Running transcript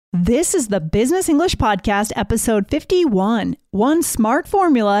This is the Business English Podcast, episode 51, one smart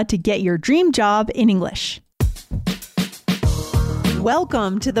formula to get your dream job in English.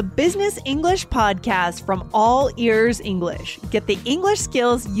 Welcome to the Business English Podcast from All Ears English. Get the English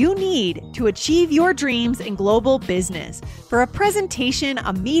skills you need to achieve your dreams in global business. For a presentation,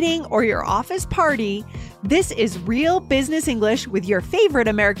 a meeting, or your office party, this is Real Business English with your favorite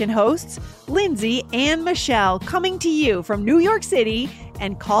American hosts, Lindsay and Michelle, coming to you from New York City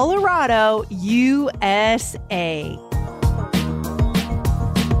and Colorado, USA.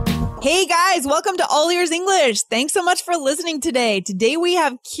 Hey guys, welcome to All Ears English. Thanks so much for listening today. Today we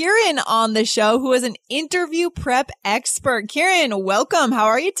have Kieran on the show, who is an interview prep expert. Kieran, welcome. How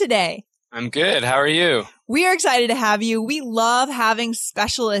are you today? I'm good. How are you? We are excited to have you. We love having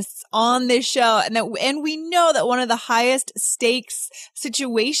specialists on this show, and we know that one of the highest stakes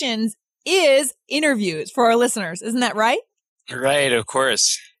situations is interviews for our listeners. Isn't that right? Right, of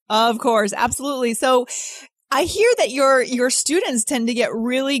course. Of course, absolutely. So I hear that your students tend to get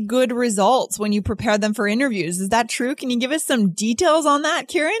really good results when you prepare them for interviews. Is that true? Can you give us some details on that,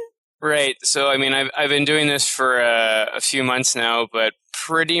 Kieran? Right. So, I mean, I've been doing this for a few months now, but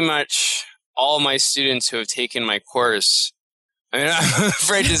pretty much all my students who have taken my course, I mean, I'm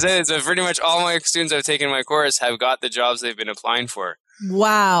afraid to say this, but pretty much all my students who have taken my course have got the jobs they've been applying for.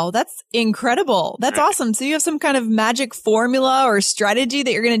 Wow, that's incredible. That's awesome. So you have some kind of magic formula or strategy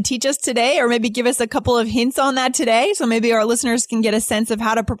that you're going to teach us today, or maybe give us a couple of hints on that today, so maybe our listeners can get a sense of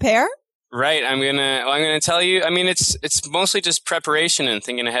how to prepare? Right. I'm gonna tell you. I mean, it's mostly just preparation and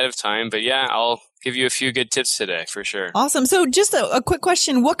thinking ahead of time. But yeah, I'll give you a few good tips today for sure. Awesome. So just a quick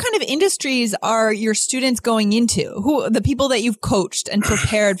question: what kind of industries are your students going into? Who the people that you've coached and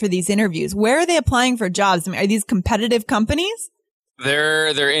prepared for these interviews? Where are they applying for jobs? I mean, are these competitive companies?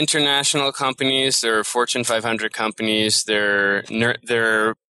 They're international companies. They're Fortune 500 companies. They're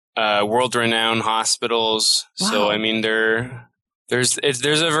world-renowned hospitals. Wow. So I mean, there's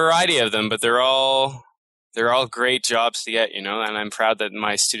a variety of them, but they're all great jobs to get, you know. And I'm proud that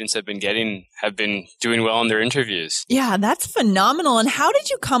my students have been doing well in their interviews. Yeah, that's phenomenal. And how did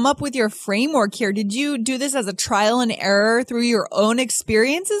you come up with your framework here? Did you do this as a trial and error through your own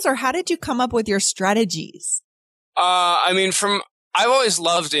experiences, or how did you come up with your strategies? I mean, I've always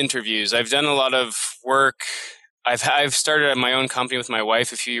loved interviews. I've done a lot of work. I've started my own company with my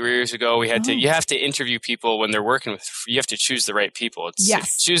wife a few years ago. You have to interview people when they're working with, you have to choose the right people. If you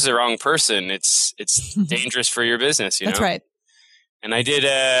choose the wrong person, it's dangerous for your business, you know? That's right. And I did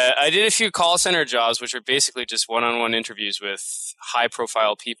a few call center jobs, which are basically just one-on-one interviews with high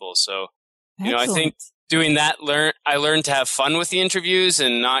profile people. So, you know, I think doing that, I learned to have fun with the interviews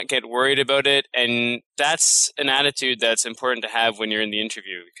and not get worried about it. And that's an attitude that's important to have when you're in the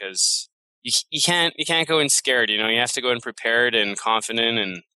interview, because you can't go in scared, you know. You have to go in prepared and confident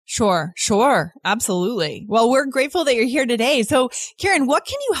and Sure. Absolutely. Well, we're grateful that you're here today. So, Kieran, what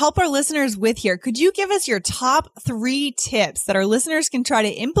can you help our listeners with here? Could you give us your top 3 tips that our listeners can try to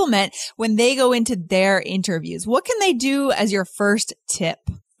implement when they go into their interviews? What can they do as your first tip?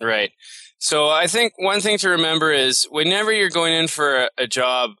 Right. So I think one thing to remember is whenever you're going in for a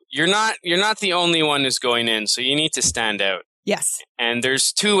job, you're not the only one who's going in. So you need to stand out. Yes. And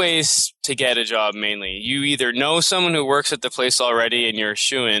there's 2 ways to get a job mainly. You either know someone who works at the place already and you're a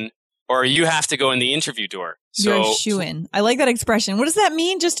shoo-in, or you have to go in the interview door. So, you're a shoo-in. I like that expression. What does that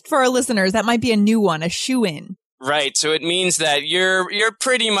mean? Just for our listeners, that might be a new one, a shoo-in. Right. So it means that you're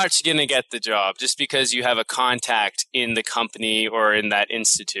pretty much going to get the job just because you have a contact in the company or in that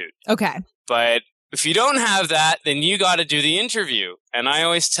institute. Okay. But if you don't have that, then you got to do the interview. And I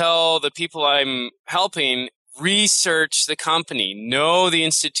always tell the people I'm helping, research the company, know the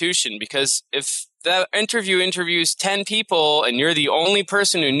institution, because if the interview interviews 10 people and you're the only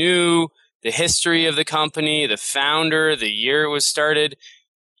person who knew the history of the company, the founder, the year it was started,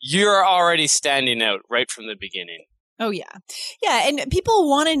 you're already standing out right from the beginning. Oh, yeah. Yeah. And people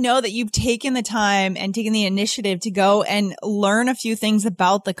want to know that you've taken the time and taken the initiative to go and learn a few things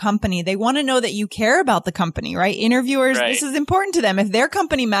about the company. They want to know that you care about the company, right? Interviewers, right. This is important to them. If their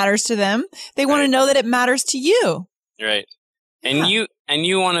company matters to them, they want to know that it matters to you. Right. And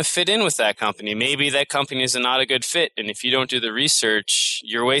you want to fit in with that company. Maybe that company is not a good fit. And if you don't do the research,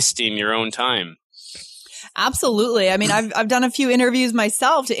 you're wasting your own time. Absolutely. I mean, I've done a few interviews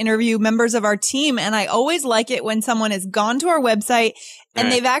myself to interview members of our team, and I always like it when someone has gone to our website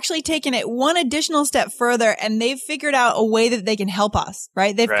and they've actually taken it one additional step further and they've figured out a way that they can help us,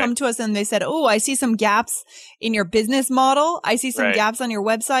 right? They've come to us and they said, oh, I see some gaps in your business model. I see some gaps on your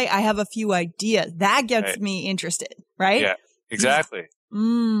website. I have a few ideas. That gets me interested, right? Yeah, exactly.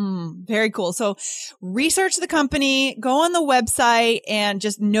 Very cool. So research the company, go on the website, and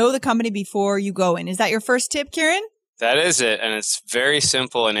just know the company before you go in. Is that your first tip, Kieran? That is it. And it's very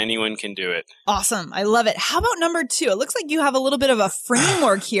simple and anyone can do it. Awesome. I love it. How about number 2? It looks like you have a little bit of a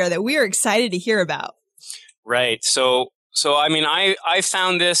framework here that we are excited to hear about. Right. So I mean, I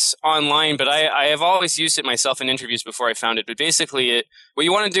found this online, but I have always used it myself in interviews before I found it. But basically, what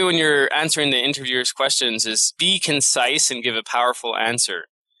you want to do when you're answering the interviewer's questions is be concise and give a powerful answer.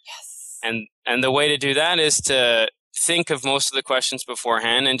 Yes. And the way to do that is to think of most of the questions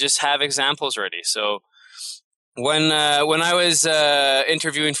beforehand and just have examples ready. So when I was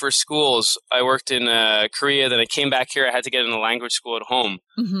interviewing for schools, I worked in Korea. Then I came back here. I had to get in a language school at home.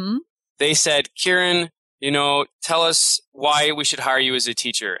 Mm-hmm. They said, Kieran, tell us why we should hire you as a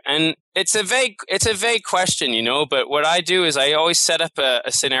teacher. And it's a vague question, but what I do is I always set up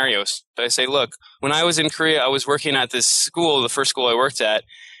a scenario. So I say, look, when I was in Korea, I was working at this school, the first school I worked at,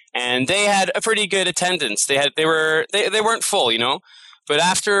 and they had a pretty good attendance. They weren't full, but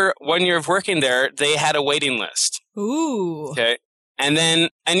after 1 year of working there, they had a waiting list. Ooh. Okay. And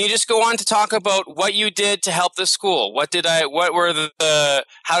you just go on to talk about what you did to help the school. How did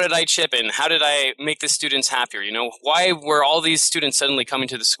I chip in? How did I make the students happier? Why were all these students suddenly coming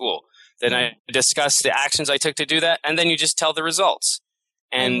to the school? Then I discuss the actions I took to do that. And then you just tell the results.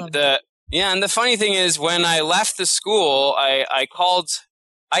 And and the funny thing is when I left the school, I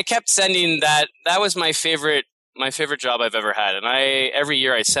kept sending that was my favorite job I've ever had. And every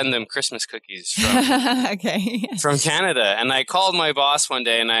year I send them Christmas cookies from Canada. And I called my boss one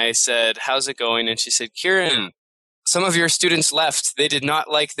day and I said, how's it going? And she said, Kieran, some of your students left. They did not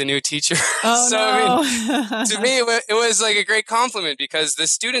like the new teacher. Oh, so, no. I mean, to me, it was like a great compliment because the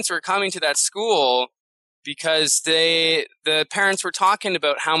students were coming to that school because the parents were talking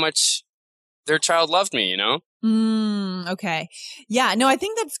about how much their child loved me, Okay. Yeah, no, I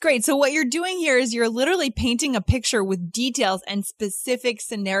think that's great. So what you're doing here is you're literally painting a picture with details and specific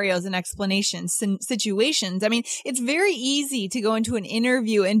scenarios and explanations, situations. I mean, it's very easy to go into an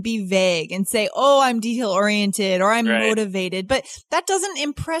interview and be vague and say, oh, I'm detail oriented or I'm motivated, but that doesn't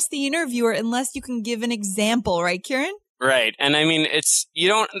impress the interviewer unless you can give an example, right, Kieran? Right. And I mean,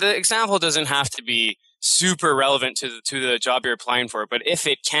 the example doesn't have to be super relevant to the job you're applying for, but if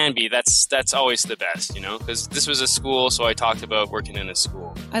it can be, that's always the best, because this was a school, so I talked about working in a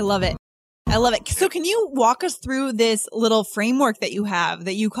school. I love it. So can you walk us through this little framework that you have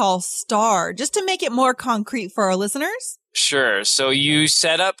that you call STAR, just to make it more concrete for our listeners? Sure. So you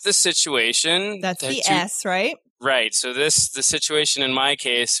set up the situation. That's the S, right? Right. So the situation in my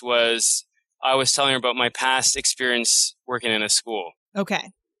case was I was telling her about my past experience working in a school.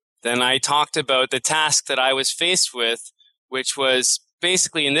 Okay. Then I talked about the task that I was faced with, which was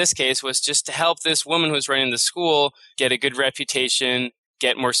basically in this case was just to help this woman who was running the school get a good reputation,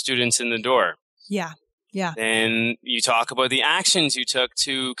 get more students in the door. Yeah. Yeah. Then you talk about the actions you took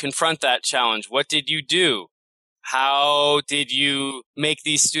to confront that challenge. What did you do? How did you make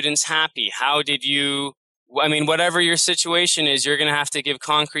these students happy? Whatever your situation is, you're going to have to give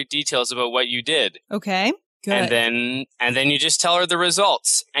concrete details about what you did. Okay. Good. And then you just tell her the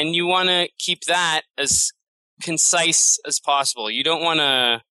results. And you want to keep that as concise as possible. You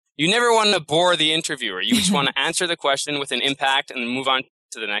never want to bore the interviewer. You just want to answer the question with an impact and move on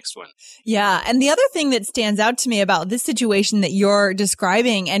to the next one. Yeah. And the other thing that stands out to me about this situation that you're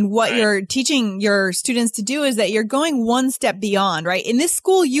describing and what you're teaching your students to do is that you're going one step beyond, right? In this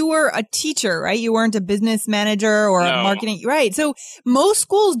school, you were a teacher, right? You weren't a business manager or a marketing, right? So most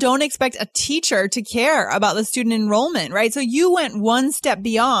schools don't expect a teacher to care about the student enrollment, right? So you went one step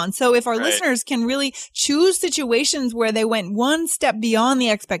beyond. So if our listeners can really choose situations where they went one step beyond the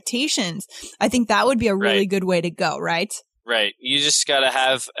expectations, I think that would be a really good way to go, right? Right. You just got to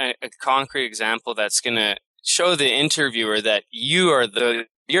have a concrete example that's going to show the interviewer that you're the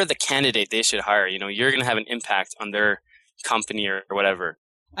candidate they should hire. You're going to have an impact on their company or whatever.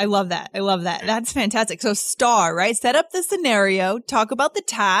 I love that. That's fantastic. So STAR, right? Set up the scenario, talk about the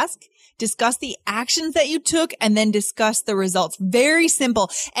task, discuss the actions that you took, and then discuss the results. Very simple.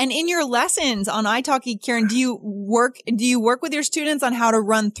 And in your lessons on italki, Kieran, do you work with your students on how to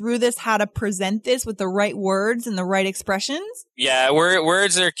run through this, how to present this with the right words and the right expressions? Yeah,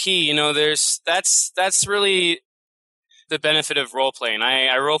 words are key. That's really the benefit of role playing.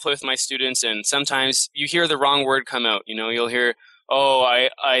 I role play with my students, and sometimes you hear the wrong word come out. You'll hear, "Oh,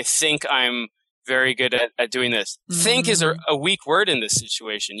 I think I'm very good at doing this. Think is a weak word in this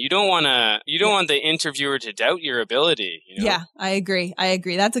situation. You don't want the interviewer to doubt your ability. You know? Yeah, I agree.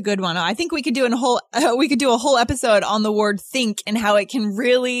 That's a good one. I think we could do a whole episode on the word think and how it can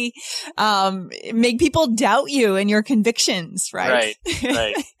really make people doubt you and your convictions, right?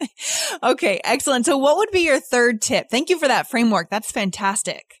 Right. Okay, excellent. So what would be your third tip? Thank you for that framework. That's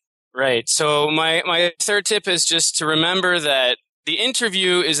fantastic. Right. So my third tip is just to remember that the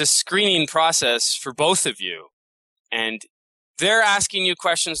interview is a screening process for both of you. And they're asking you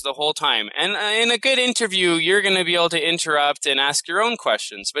questions the whole time. And in a good interview, you're going to be able to interrupt and ask your own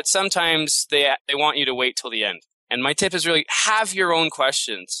questions. But sometimes they want you to wait till the end. And my tip is really have your own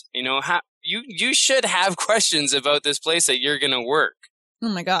questions. You know, you should have questions about this place that you're going to work. Oh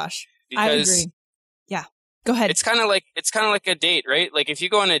my gosh. I agree. Yeah. Go ahead. It's kind of like a date, right? Like if you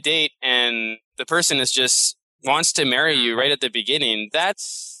go on a date and the person is just wants to marry you right at the beginning,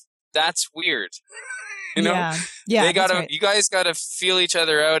 that's weird. You know? Yeah. You guys gotta feel each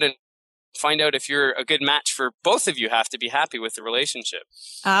other out and find out if you're a good match for both of you. Have to be happy with the relationship.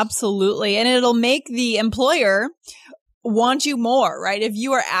 Absolutely. And it'll make the employer want you more, right? If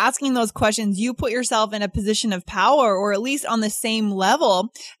you are asking those questions, you put yourself in a position of power or at least on the same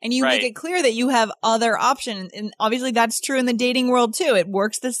level, and you make it clear that you have other options. And obviously that's true in the dating world too. It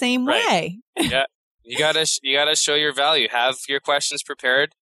works the same way. Yeah. You gotta show your value. Have your questions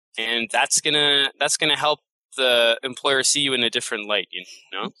prepared, and that's gonna help the employer see you in a different light, you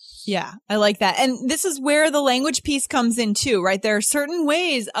know? Yeah, I like that. And this is where the language piece comes in too, right? There are certain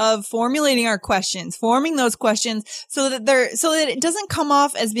ways of formulating our questions, forming those questions so that it doesn't come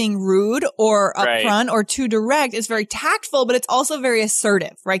off as being rude or upfront or too direct. It's very tactful, but it's also very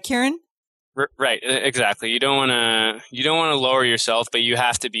assertive, right, Kieran? Right, exactly. You don't want to lower yourself, but you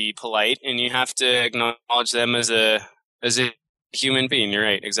have to be polite and you have to acknowledge them as a human being. You're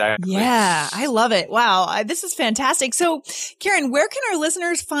right, exactly. Yeah, I love it. Wow, this is fantastic. So, Kieran, where can our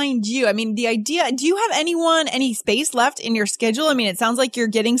listeners find you? I mean, do you have any space left in your schedule? I mean, it sounds like you're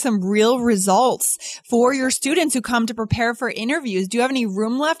getting some real results for your students who come to prepare for interviews. Do you have any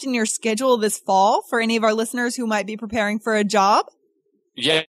room left in your schedule this fall for any of our listeners who might be preparing for a job?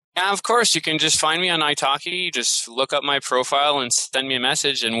 Yeah. Yeah, of course. You can just find me on italki. Just look up my profile and send me a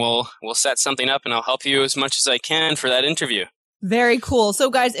message, and we'll set something up, and I'll help you as much as I can for that interview. Very cool. So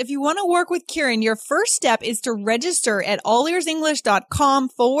guys, if you want to work with Kieran, your first step is to register at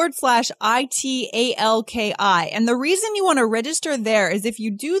allearsenglish.com/ITALKI. And the reason you want to register there is if you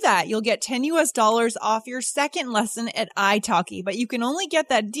do that, you'll get $10 off your second lesson at italki. But you can only get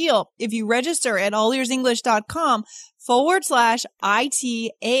that deal if you register at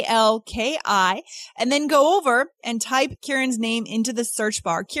allearsenglish.com/ITALKI and then go over and type Kieran's name into the search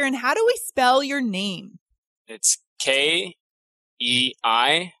bar. Kieran, how do we spell your name? It's KEIRAN.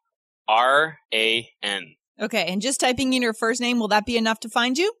 Okay, and just typing in your first name, will that be enough to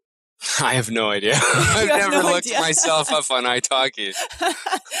find you? I have no idea. I've never looked myself up on italki.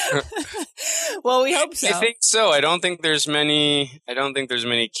 Well, we hope so. I think so. I don't think there's many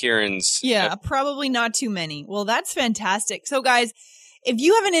Kierans. Yeah, probably not too many. Well, that's fantastic. So guys, if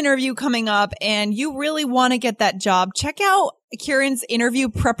you have an interview coming up and you really want to get that job, check out Kieran's interview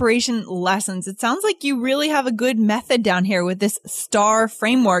preparation lessons. It sounds like you really have a good method down here with this STAR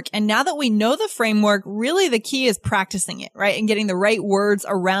framework. And now that we know the framework, really the key is practicing it, right? And getting the right words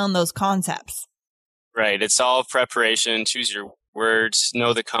around those concepts. Right. It's all preparation. Choose your words,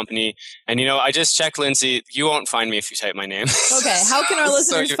 know the company. And, I just checked, Lindsay, you won't find me if you type my name. Okay. How can our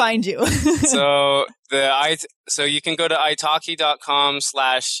listeners find you? So you can go to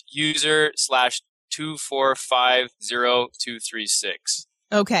italki.com/user/2450236.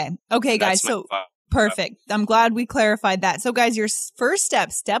 Okay, guys. So perfect. I'm glad we clarified that. So guys, your first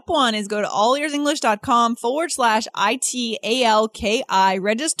step one is go to allearsenglish.com/ITALKI,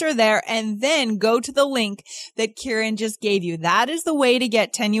 register there, and then go to the link that Kieran just gave you. That is the way to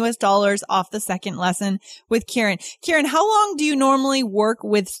get $10 off the second lesson with Kieran. Kieran, how long do you normally work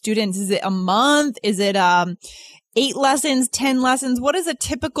with students? Is it a month? Is it 8 lessons, 10 lessons? What is a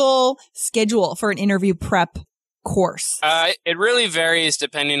typical schedule for an interview prep course? It really varies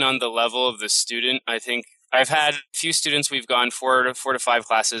depending on the level of the student. I think I've had a few students we've gone 4 to 5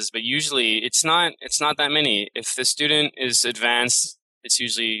 classes, but usually it's not that many. If the student is advanced, it's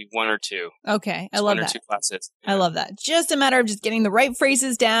usually 1 or 2. Okay, I love that. 1 or 2 classes. Yeah. I love that. Just a matter of just getting the right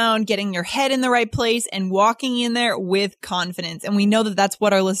phrases down, getting your head in the right place, and walking in there with confidence. And we know that that's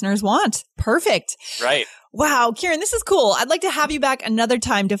what our listeners want. Perfect. Right. Wow, Kieran, this is cool. I'd like to have you back another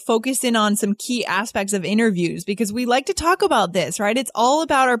time to focus in on some key aspects of interviews because we like to talk about this, right? It's all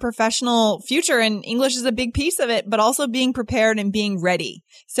about our professional future and English is a big piece of it, but also being prepared and being ready.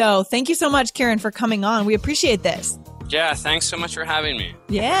 So thank you so much, Kieran, for coming on. We appreciate this. Yeah, thanks so much for having me.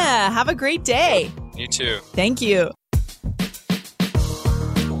 Yeah, have a great day. You too. Thank you.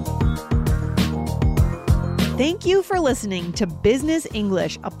 Thank you for listening to Business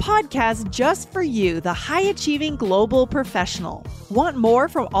English, a podcast just for you, the high-achieving global professional. Want more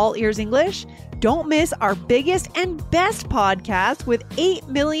from All Ears English? Don't miss our biggest and best podcast with 8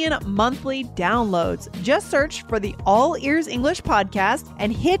 million monthly downloads. Just search for the All Ears English podcast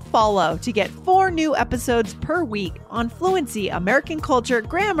and hit follow to get 4 new episodes per week on fluency, American culture,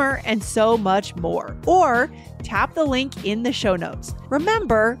 grammar, and so much more. Or tap the link in the show notes.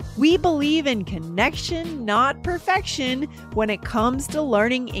 Remember, we believe in connection, not perfection, when it comes to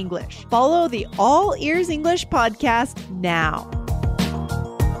learning English. Follow the All Ears English podcast now.